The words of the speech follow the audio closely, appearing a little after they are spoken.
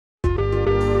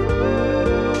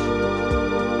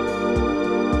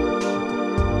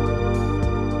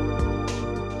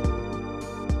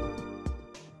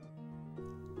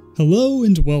Hello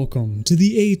and welcome to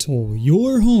the Atoll,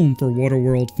 your home for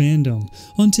Waterworld fandom.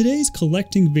 On today's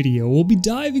collecting video, we'll be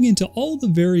diving into all the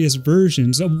various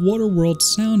versions of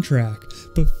Waterworld's soundtrack.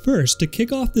 But first, to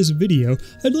kick off this video,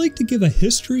 I'd like to give a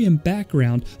history and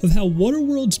background of how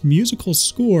Waterworld's musical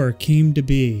score came to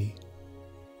be.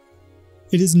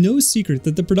 It is no secret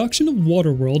that the production of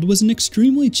Waterworld was an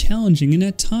extremely challenging and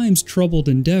at times troubled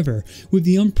endeavor, with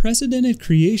the unprecedented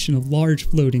creation of large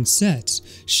floating sets,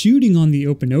 shooting on the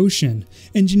open ocean,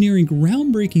 engineering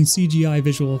groundbreaking CGI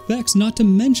visual effects, not to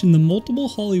mention the multiple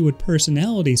Hollywood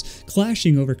personalities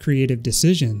clashing over creative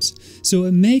decisions. So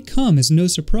it may come as no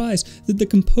surprise that the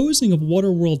composing of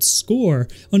Waterworld's score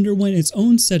underwent its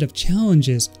own set of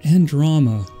challenges and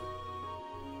drama.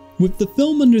 With the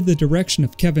film under the direction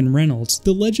of Kevin Reynolds,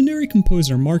 the legendary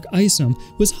composer Mark Isham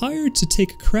was hired to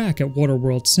take a crack at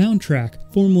Waterworld's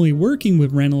soundtrack, formerly working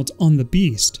with Reynolds on The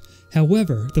Beast.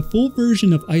 However, the full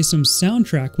version of Isham's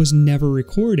soundtrack was never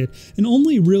recorded, and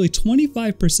only really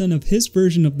 25% of his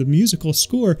version of the musical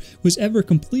score was ever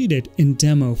completed in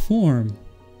demo form.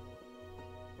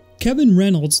 Kevin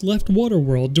Reynolds left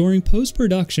Waterworld during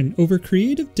post-production over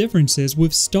creative differences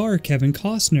with star Kevin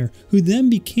Costner, who then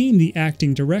became the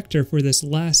acting director for this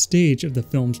last stage of the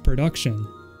film's production.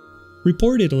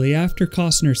 Reportedly, after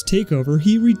Costner's takeover,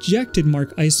 he rejected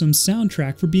Mark Isham's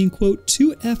soundtrack for being, quote,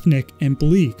 too ethnic and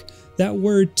bleak. That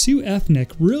word, too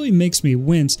ethnic, really makes me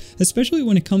wince, especially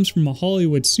when it comes from a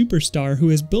Hollywood superstar who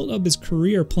has built up his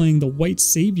career playing the white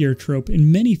savior trope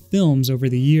in many films over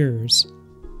the years.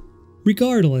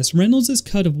 Regardless, Reynolds'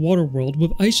 cut of Waterworld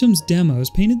with Isham's demos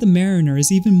painted the Mariner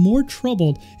as even more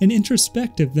troubled and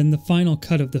introspective than the final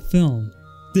cut of the film.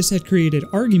 This had created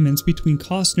arguments between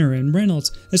Costner and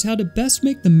Reynolds as how to best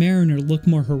make the Mariner look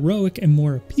more heroic and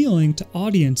more appealing to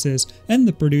audiences and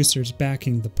the producers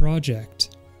backing the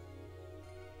project.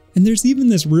 And there's even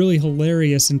this really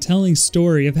hilarious and telling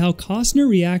story of how Costner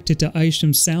reacted to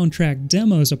Isham's soundtrack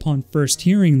demos upon first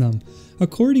hearing them.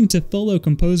 According to fellow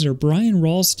composer Brian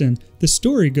Ralston, the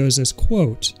story goes as,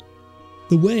 quote,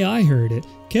 "The way I heard it,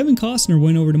 Kevin Costner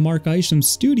went over to Mark Isham's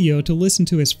studio to listen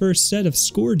to his first set of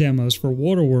score demos for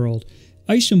Waterworld.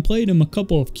 Isham played him a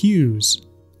couple of cues.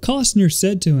 Costner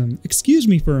said to him, 'Excuse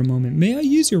me for a moment, may I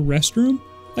use your restroom?'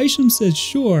 Isham said,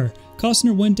 'Sure.'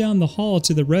 Costner went down the hall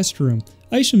to the restroom.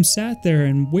 Isham sat there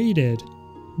and waited.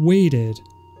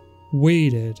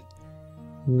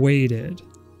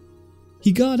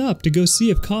 He got up to go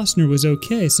see if Costner was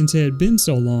okay since it had been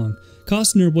so long.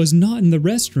 Costner was not in the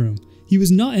restroom. He was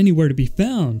not anywhere to be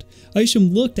found.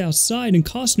 Isham looked outside and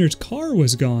Costner's car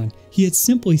was gone. He had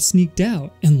simply sneaked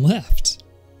out and left."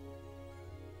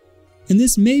 And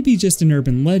this may be just an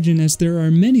urban legend, as there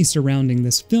are many surrounding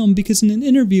this film, because in an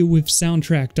interview with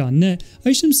Soundtrack.net,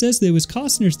 Isham says that it was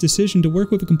Costner's decision to work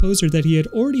with a composer that he had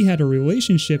already had a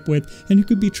relationship with and who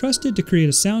could be trusted to create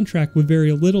a soundtrack with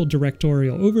very little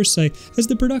directorial oversight, as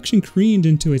the production careened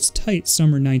into its tight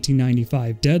summer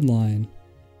 1995 deadline.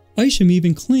 Isham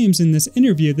even claims in this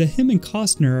interview that him and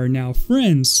Costner are now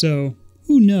friends, so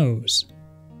who knows?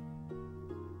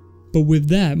 But with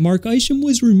that, Mark Isham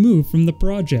was removed from the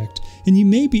project, and you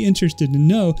may be interested to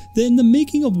know that in the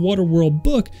Making of Waterworld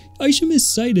book, Isham is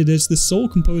cited as the sole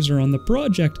composer on the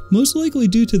project, most likely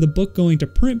due to the book going to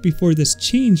print before this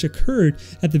change occurred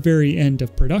at the very end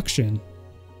of production.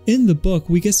 In the book,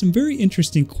 we get some very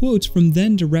interesting quotes from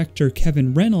then-director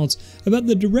Kevin Reynolds about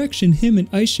the direction him and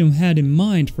Isham had in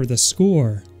mind for the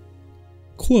score.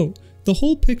 Quote, "The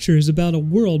whole picture is about a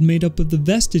world made up of the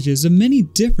vestiges of many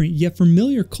different yet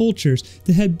familiar cultures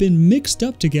that had been mixed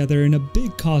up together in a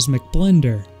big cosmic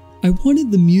blender. I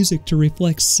wanted the music to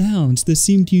reflect sounds that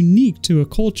seemed unique to a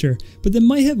culture, but that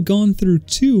might have gone through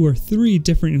 2 or 3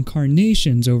 different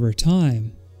incarnations over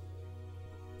time."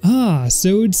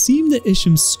 So it would seem that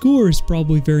Isham's score is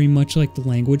probably very much like the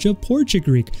language of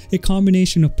Portuguese, a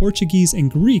combination of Portuguese and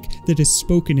Greek that is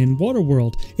spoken in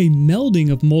Waterworld, a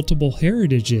melding of multiple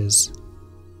heritages.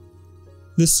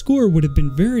 The score would have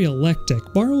been very eclectic,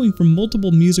 borrowing from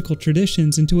multiple musical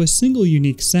traditions into a single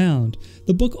unique sound.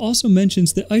 The book also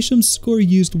mentions that Isham's score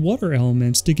used water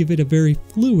elements to give it a very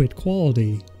fluid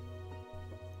quality.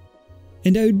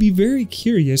 And I would be very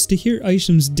curious to hear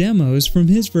Isham's demos from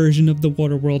his version of the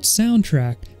Waterworld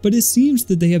soundtrack, but it seems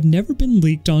that they have never been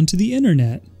leaked onto the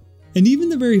internet. And even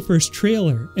the very first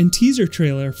trailer and teaser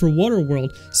trailer for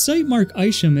Waterworld cite Mark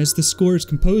Isham as the score's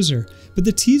composer, but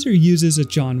the teaser uses a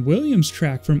John Williams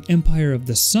track from Empire of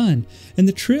the Sun, and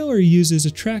the trailer uses a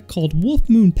track called Wolf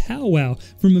Moon Powwow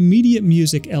from Immediate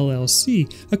Music LLC,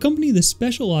 a company that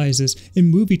specializes in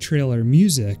movie trailer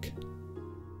music.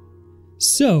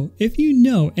 So, if you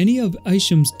know any of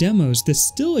Isham's demos that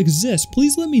still exist,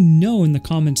 please let me know in the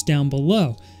comments down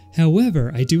below.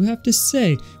 However, I do have to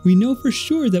say, we know for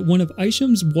sure that one of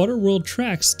Isham's Waterworld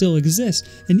tracks still exists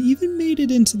and even made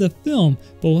it into the film,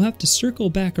 but we'll have to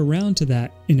circle back around to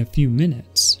that in a few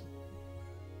minutes.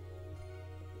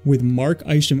 With Mark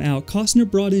Isham out, Costner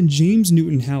brought in James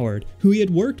Newton Howard, who he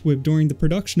had worked with during the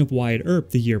production of Wyatt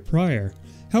Earp the year prior.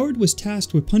 Howard was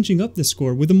tasked with punching up the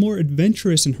score with a more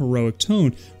adventurous and heroic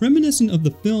tone, reminiscent of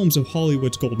the films of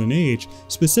Hollywood's golden age,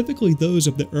 specifically those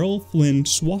of the Errol Flynn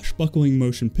swashbuckling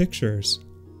motion pictures.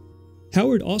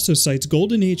 Howard also cites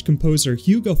Golden Age composer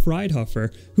Hugo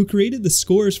Friedhofer, who created the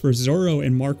scores for Zorro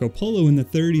and Marco Polo in the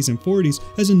 30s and 40s,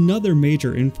 as another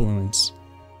major influence.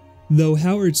 Though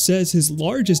Howard says his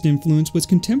largest influence was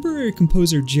contemporary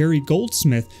composer Jerry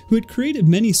Goldsmith, who had created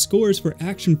many scores for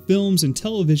action films and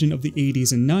television of the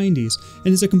 80s and 90s,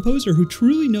 and is a composer who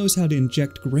truly knows how to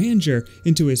inject grandeur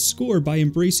into his score by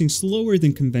embracing slower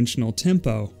than conventional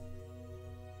tempo.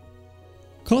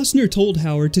 Costner told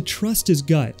Howard to trust his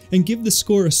gut and give the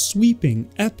score a sweeping,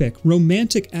 epic,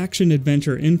 romantic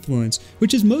action-adventure influence,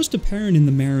 which is most apparent in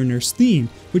the Mariner's theme,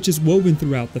 which is woven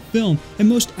throughout the film and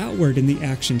most outward in the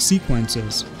action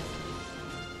sequences.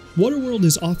 Waterworld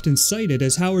is often cited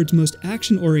as Howard's most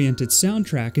action-oriented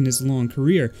soundtrack in his long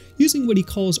career, using what he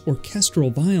calls orchestral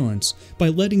violence, by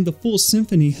letting the full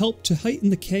symphony help to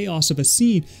heighten the chaos of a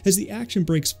scene as the action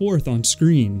breaks forth on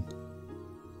screen.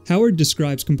 Howard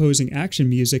describes composing action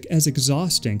music as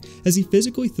exhausting, as he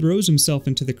physically throws himself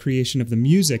into the creation of the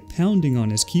music, pounding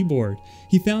on his keyboard.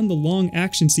 He found the long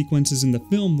action sequences in the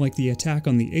film, like the attack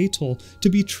on the Atoll, to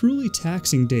be truly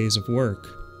taxing days of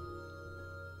work.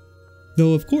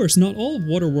 Though of course not all of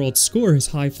Waterworld's score is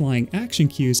high-flying action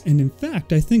cues, and in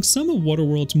fact I think some of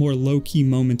Waterworld's more low-key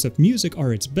moments of music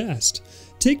are its best.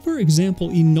 Take for example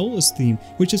Enola's theme,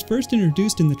 which is first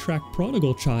introduced in the track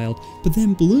Prodigal Child, but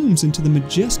then blooms into the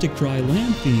majestic dry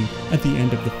land theme at the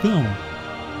end of the film.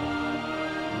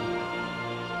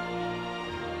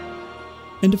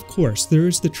 And of course there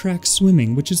is the track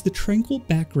Swimming, which is the tranquil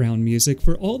background music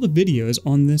for all the videos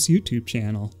on this YouTube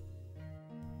channel.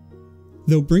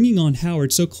 Though bringing on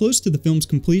Howard so close to the film's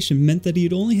completion meant that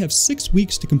he'd only have 6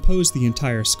 weeks to compose the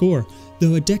entire score,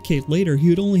 though a decade later he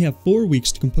would only have 4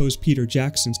 weeks to compose Peter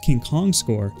Jackson's King Kong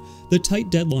score. The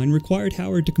tight deadline required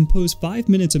Howard to compose 5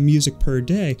 minutes of music per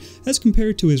day, as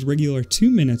compared to his regular 2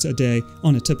 minutes a day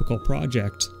on a typical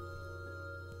project.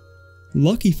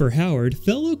 Lucky for Howard,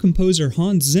 fellow composer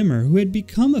Hans Zimmer, who had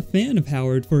become a fan of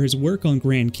Howard for his work on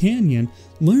Grand Canyon,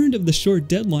 learned of the short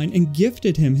deadline and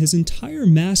gifted him his entire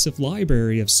massive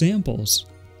library of samples.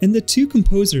 And the two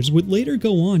composers would later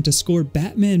go on to score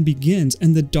Batman Begins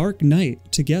and The Dark Knight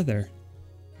together.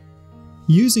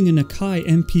 Using an Akai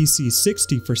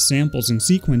MPC-60 for samples and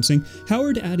sequencing,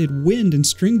 Howard added wind and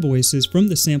string voices from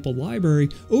the sample library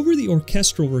over the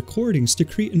orchestral recordings to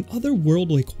create an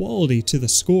otherworldly quality to the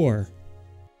score.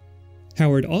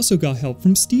 Howard also got help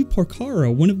from Steve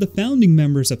Porcaro, one of the founding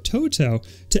members of Toto,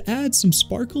 to add some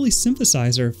sparkly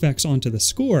synthesizer effects onto the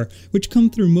score, which come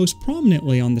through most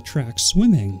prominently on the track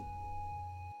Swimming.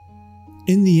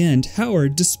 In the end,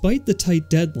 Howard, despite the tight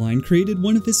deadline, created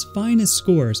one of his finest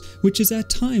scores, which is at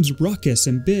times ruckus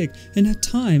and big, and at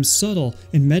times subtle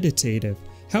and meditative.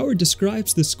 Howard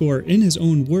describes the score in his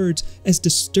own words as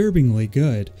disturbingly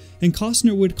good, and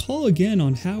Costner would call again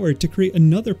on Howard to create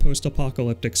another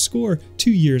post-apocalyptic score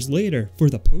 2 years later for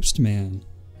The Postman.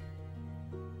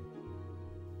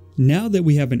 Now that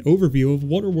we have an overview of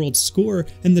Waterworld's score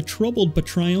and the troubled but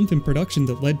triumphant production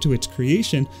that led to its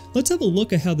creation, let's have a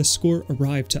look at how the score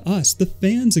arrived to us, the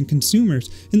fans and consumers,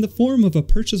 in the form of a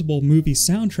purchasable movie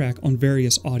soundtrack on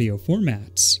various audio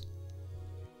formats.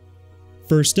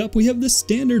 First up, we have the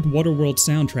standard Waterworld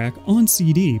soundtrack on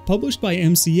CD, published by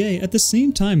MCA at the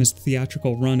same time as the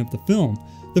theatrical run of the film.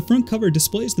 The front cover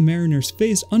displays the Mariner's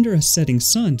face under a setting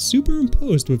sun,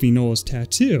 superimposed with Enola's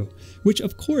tattoo, which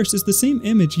of course is the same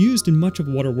image used in much of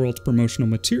Waterworld's promotional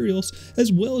materials, as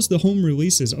well as the home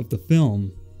releases of the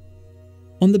film.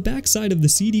 On the back side of the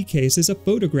CD case is a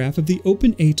photograph of the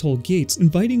open Atoll gates,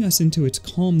 inviting us into its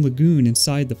calm lagoon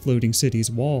inside the floating city's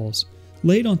walls.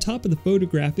 Laid on top of the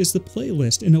photograph is the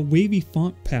playlist in a wavy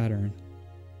font pattern.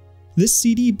 This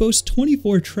CD boasts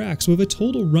 24 tracks with a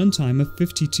total runtime of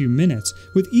 52 minutes,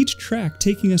 with each track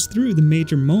taking us through the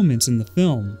major moments in the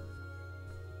film.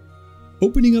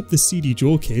 Opening up the CD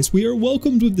jewel case, we are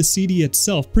welcomed with the CD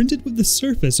itself printed with the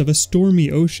surface of a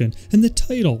stormy ocean and the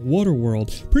title,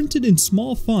 Waterworld, printed in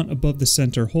small font above the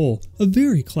center hole, a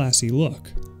very classy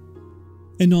look.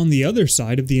 And on the other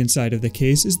side of the inside of the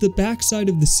case is the backside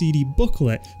of the CD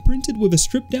booklet, printed with a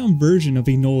stripped down version of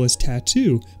Enola's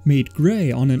tattoo, made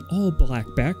gray on an all-black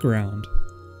background.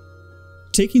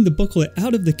 Taking the booklet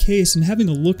out of the case and having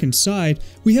a look inside,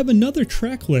 we have another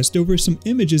track list over some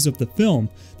images of the film,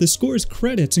 the score's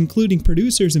credits including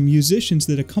producers and musicians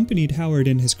that accompanied Howard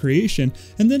in his creation,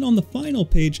 and then on the final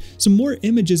page, some more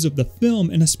images of the film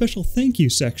and a special thank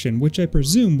you section, which I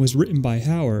presume was written by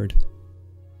Howard.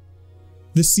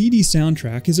 The CD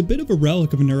soundtrack is a bit of a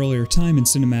relic of an earlier time in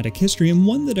cinematic history and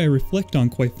one that I reflect on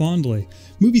quite fondly.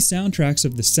 Movie soundtracks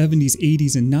of the 70s,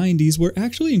 80s, and 90s were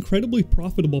actually incredibly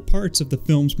profitable parts of the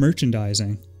film's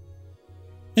merchandising.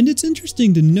 And it's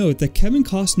interesting to note that Kevin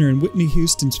Costner and Whitney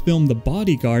Houston's film The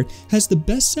Bodyguard has the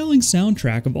best-selling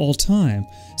soundtrack of all time,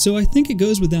 so I think it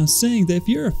goes without saying that if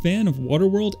you're a fan of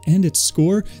Waterworld and its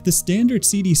score, the standard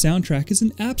CD soundtrack is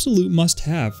an absolute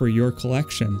must-have for your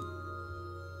collection.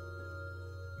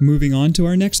 Moving on to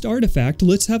our next artifact,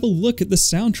 let's have a look at the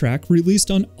soundtrack released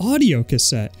on audio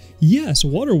cassette. Yes,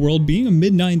 Waterworld, being a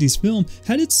mid-90s film,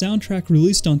 had its soundtrack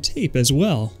released on tape as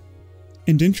well.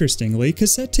 And interestingly,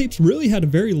 cassette tapes really had a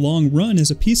very long run as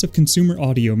a piece of consumer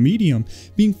audio medium,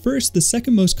 being first the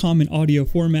second most common audio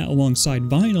format alongside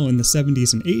vinyl in the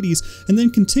 70s and 80s, and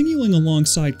then continuing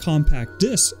alongside compact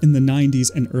discs in the 90s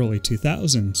and early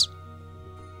 2000s.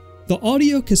 The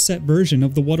audio cassette version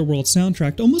of the Waterworld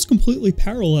soundtrack almost completely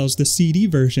parallels the CD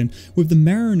version, with the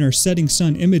Mariner setting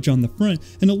sun image on the front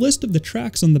and a list of the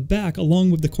tracks on the back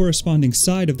along with the corresponding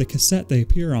side of the cassette they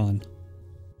appear on.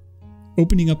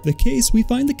 Opening up the case, we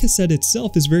find the cassette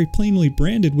itself is very plainly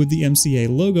branded with the MCA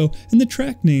logo and the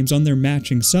track names on their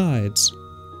matching sides.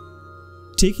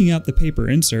 Taking out the paper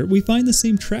insert, we find the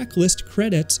same track list,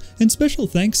 credits, and special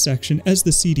thanks section as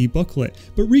the CD booklet,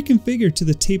 but reconfigured to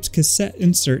the tape's cassette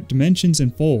insert dimensions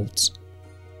and folds.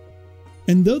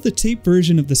 And though the tape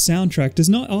version of the soundtrack does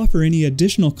not offer any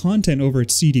additional content over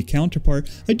its CD counterpart,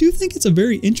 I do think it's a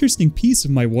very interesting piece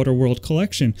of my Waterworld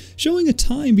collection, showing a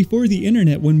time before the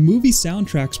internet when movie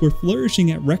soundtracks were flourishing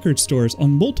at record stores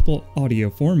on multiple audio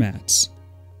formats.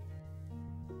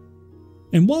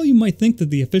 And while you might think that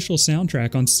the official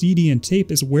soundtrack on CD and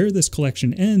tape is where this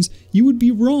collection ends, you would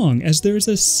be wrong, as there is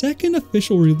a second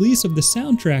official release of the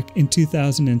soundtrack in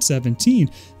 2017,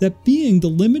 that being the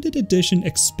limited edition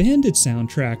expanded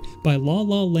soundtrack by La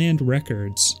La Land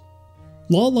Records.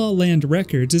 La La Land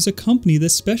Records is a company that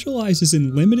specializes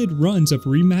in limited runs of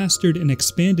remastered and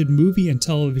expanded movie and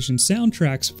television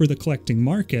soundtracks for the collecting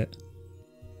market.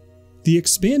 The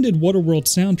expanded Waterworld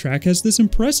soundtrack has this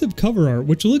impressive cover art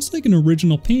which looks like an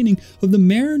original painting of the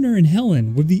Mariner and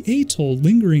Helen with the Atoll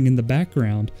lingering in the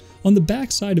background. On the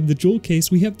back side of the jewel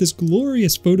case we have this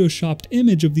glorious photoshopped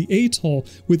image of the Atoll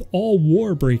with all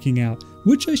war breaking out,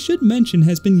 which I should mention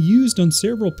has been used on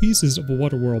several pieces of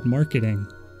Waterworld marketing.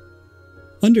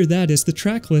 Under that is the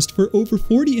track list for over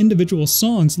 40 individual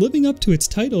songs living up to its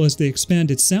title as the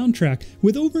expanded soundtrack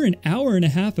with over an hour and a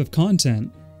half of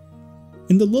content.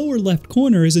 In the lower left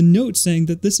corner is a note saying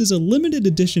that this is a limited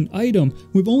edition item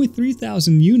with only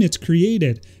 3,000 units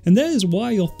created, and that is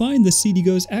why you'll find the CD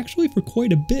goes actually for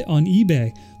quite a bit on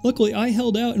eBay. Luckily I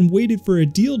held out and waited for a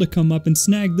deal to come up and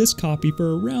snagged this copy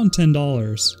for around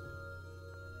 $10.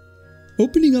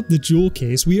 Opening up the jewel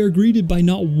case, we are greeted by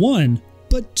not one,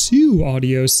 but two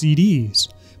audio CDs.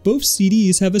 Both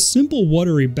CDs have a simple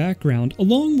watery background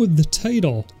along with the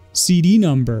title, CD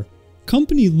number,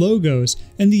 company logos,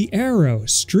 and the arrow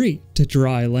straight to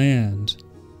dry land.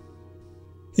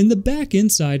 In the back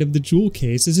inside of the jewel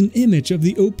case is an image of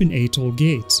the open Atoll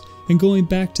gates, and going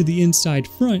back to the inside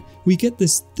front, we get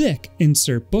this thick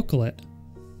insert booklet.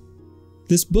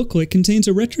 This booklet contains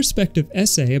a retrospective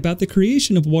essay about the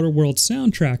creation of Waterworld's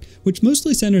soundtrack, which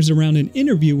mostly centers around an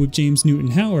interview with James Newton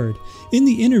Howard. In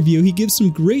the interview, he gives some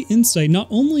great insight not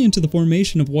only into the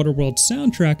formation of Waterworld's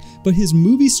soundtrack, but his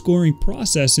movie scoring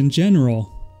process in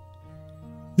general.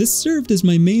 This served as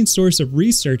my main source of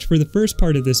research for the first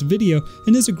part of this video,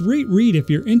 and is a great read if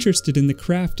you're interested in the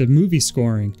craft of movie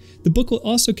scoring. The booklet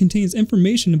also contains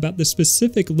information about the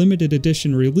specific limited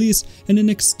edition release and an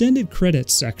extended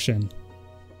credits section.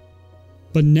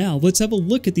 But now let's have a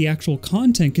look at the actual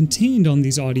content contained on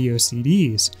these audio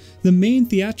CDs. The main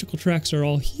theatrical tracks are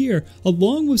all here,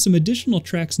 along with some additional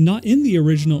tracks not in the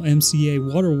original MCA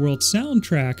Waterworld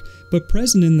soundtrack, but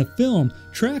present in the film,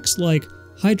 tracks like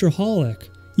Hydraulic,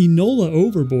 Enola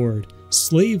Overboard,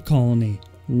 Slave Colony,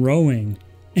 Rowing,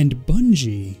 and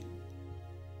Bungee.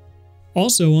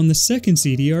 Also, on the second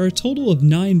CD are a total of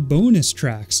 9 bonus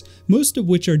tracks, most of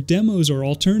which are demos or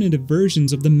alternative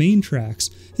versions of the main tracks.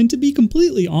 And to be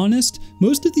completely honest,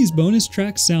 most of these bonus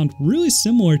tracks sound really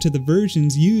similar to the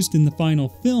versions used in the final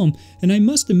film, and I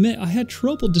must admit I had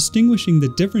trouble distinguishing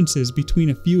the differences between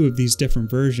a few of these different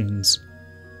versions.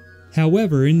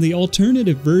 However, in the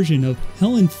alternative version of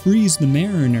Helen Frees the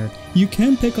Mariner, you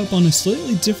can pick up on a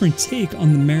slightly different take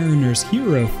on the Mariner's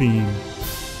hero theme.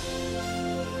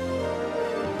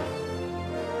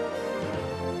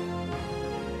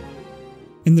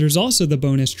 And there's also the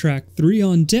bonus track 3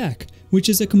 on Deck, which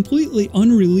is a completely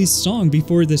unreleased song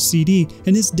before this CD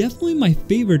and is definitely my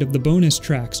favorite of the bonus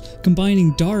tracks,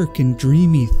 combining dark and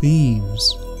dreamy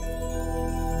themes.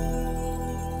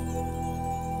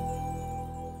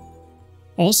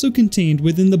 Also contained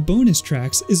within the bonus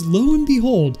tracks is, lo and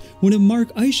behold, one of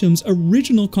Mark Isham's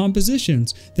original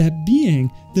compositions, that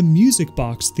being the music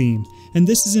box theme. And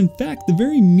this is in fact the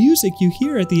very music you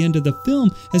hear at the end of the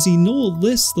film as Enola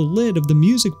lifts the lid of the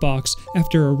music box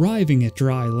after arriving at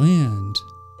dry land.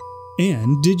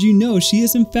 And did you know she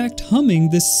is in fact humming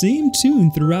the same tune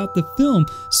throughout the film,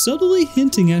 subtly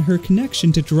hinting at her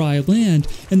connection to dry land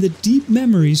and the deep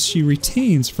memories she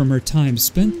retains from her time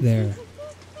spent there.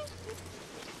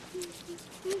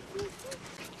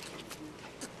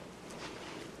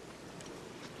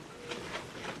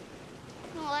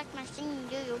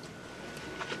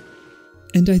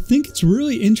 And I think it's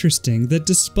really interesting that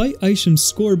despite Isham's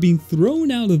score being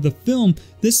thrown out of the film,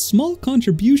 this small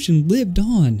contribution lived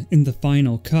on in the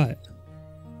final cut.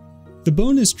 The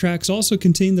bonus tracks also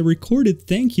contain the recorded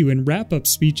thank you and wrap-up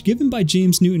speech given by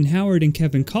James Newton Howard and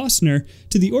Kevin Costner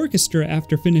to the orchestra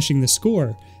after finishing the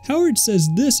score. Howard says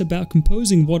this about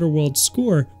composing Waterworld's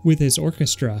score with his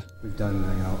orchestra. We've done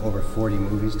over 40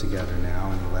 movies together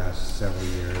now in the last several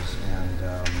years,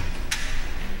 and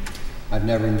I've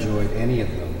never enjoyed any of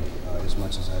them as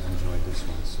much as I've enjoyed this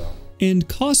one. So. And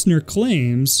Costner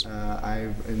claims,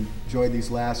 I've enjoyed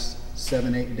these last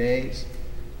 7-8 days.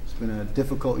 It's been a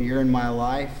difficult year in my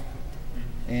life,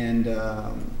 and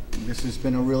this has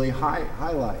been a really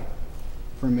highlight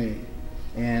for me.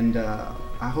 And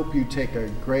I hope you take a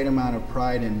great amount of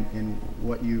pride in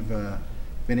what you've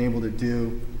been able to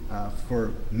do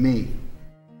for me.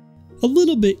 A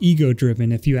little bit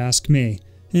ego-driven if you ask me.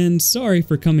 And sorry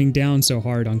for coming down so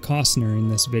hard on Costner in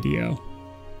this video.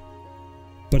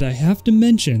 But I have to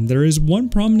mention there is one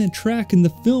prominent track in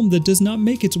the film that does not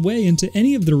make its way into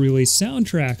any of the released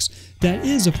soundtracks. That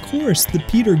is, of course, the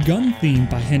Peter Gunn theme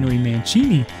by Henry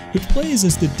Mancini, which plays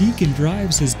as the Deacon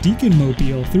drives his Deacon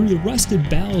mobile through the rusted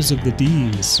bowels of the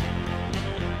D's.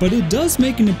 But it does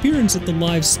make an appearance at the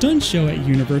live stunt show at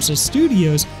Universal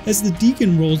Studios as the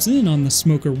Deacon rolls in on the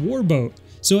Smoker warboat.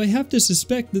 So I have to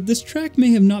suspect that this track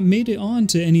may have not made it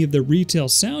onto any of the retail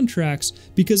soundtracks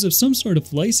because of some sort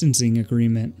of licensing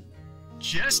agreement.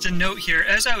 Just a note here,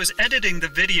 as I was editing the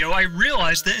video, I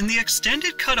realized that in the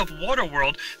extended cut of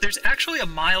Waterworld, there's actually a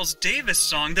Miles Davis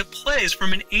song that plays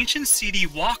from an ancient CD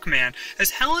Walkman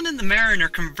as Helen and the Mariner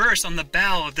converse on the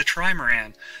bow of the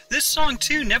trimaran. This song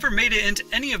too never made it into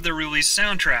any of the released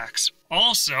soundtracks.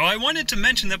 Also, I wanted to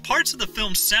mention that parts of the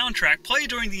film's soundtrack play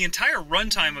during the entire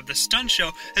runtime of the stunt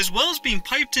show, as well as being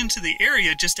piped into the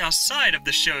area just outside of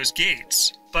the show's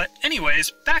gates. But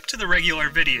anyways, back to the regular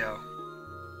video.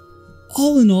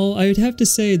 All in all, I would have to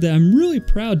say that I'm really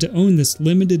proud to own this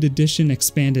limited edition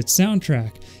expanded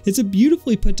soundtrack. It's a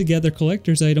beautifully put together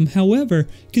collector's item. However,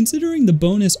 considering the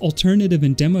bonus, alternative,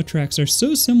 and demo tracks are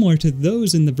so similar to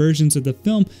those in the versions of the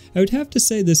film, I would have to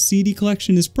say this CD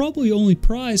collection is probably only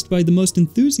prized by the most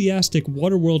enthusiastic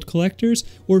Waterworld collectors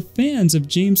or fans of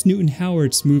James Newton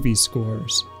Howard's movie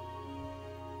scores.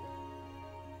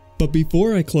 But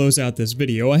before I close out this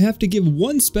video, I have to give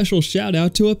one special shout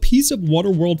out to a piece of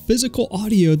Waterworld physical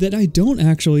audio that I don't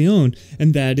actually own,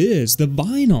 and that is the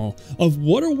vinyl of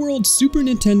Waterworld Super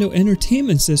Nintendo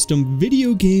Entertainment System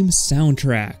video game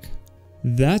soundtrack.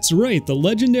 That's right, the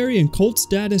legendary and cult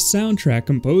status soundtrack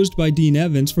composed by Dean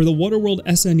Evans for the Waterworld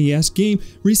SNES game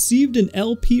received an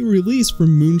LP release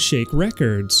from Moonshake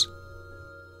Records.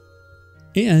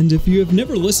 And if you have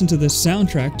never listened to this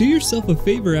soundtrack, do yourself a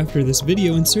favor after this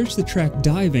video and search the track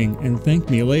Diving and thank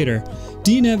me later.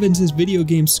 Dean Evans' video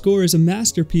game score is a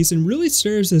masterpiece and really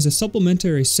serves as a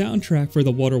supplementary soundtrack for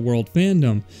the Waterworld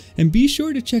fandom. And be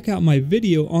sure to check out my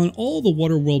video on all the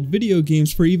Waterworld video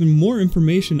games for even more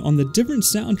information on the different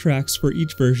soundtracks for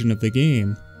each version of the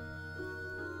game.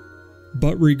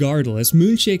 But regardless,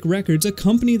 Moonshake Records, a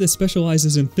company that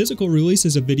specializes in physical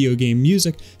releases of video game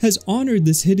music, has honored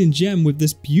this hidden gem with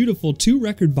this beautiful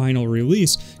 2-record vinyl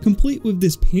release, complete with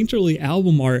this painterly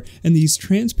album art and these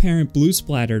transparent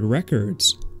blue-splattered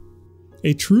records.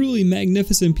 A truly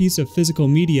magnificent piece of physical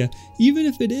media, even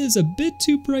if it is a bit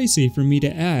too pricey for me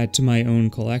to add to my own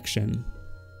collection.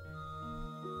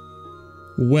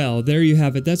 Well, there you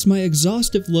have it. That's my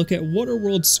exhaustive look at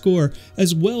Waterworld's score,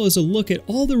 as well as a look at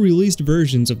all the released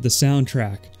versions of the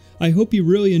soundtrack. I hope you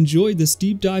really enjoyed this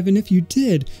deep dive, and if you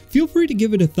did, feel free to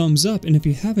give it a thumbs up, and if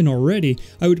you haven't already,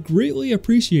 I would greatly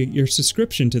appreciate your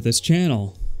subscription to this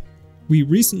channel. We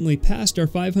recently passed our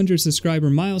 500 subscriber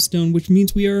milestone, which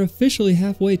means we are officially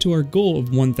halfway to our goal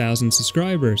of 1,000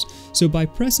 subscribers, so by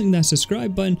pressing that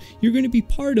subscribe button, you're going to be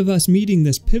part of us meeting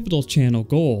this pivotal channel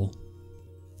goal.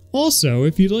 Also,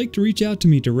 if you'd like to reach out to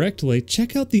me directly,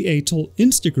 check out the Atoll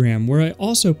Instagram, where I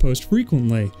also post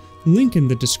frequently, link in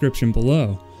the description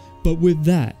below. But with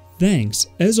that, thanks,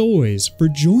 as always, for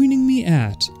joining me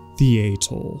at the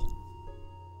Atoll.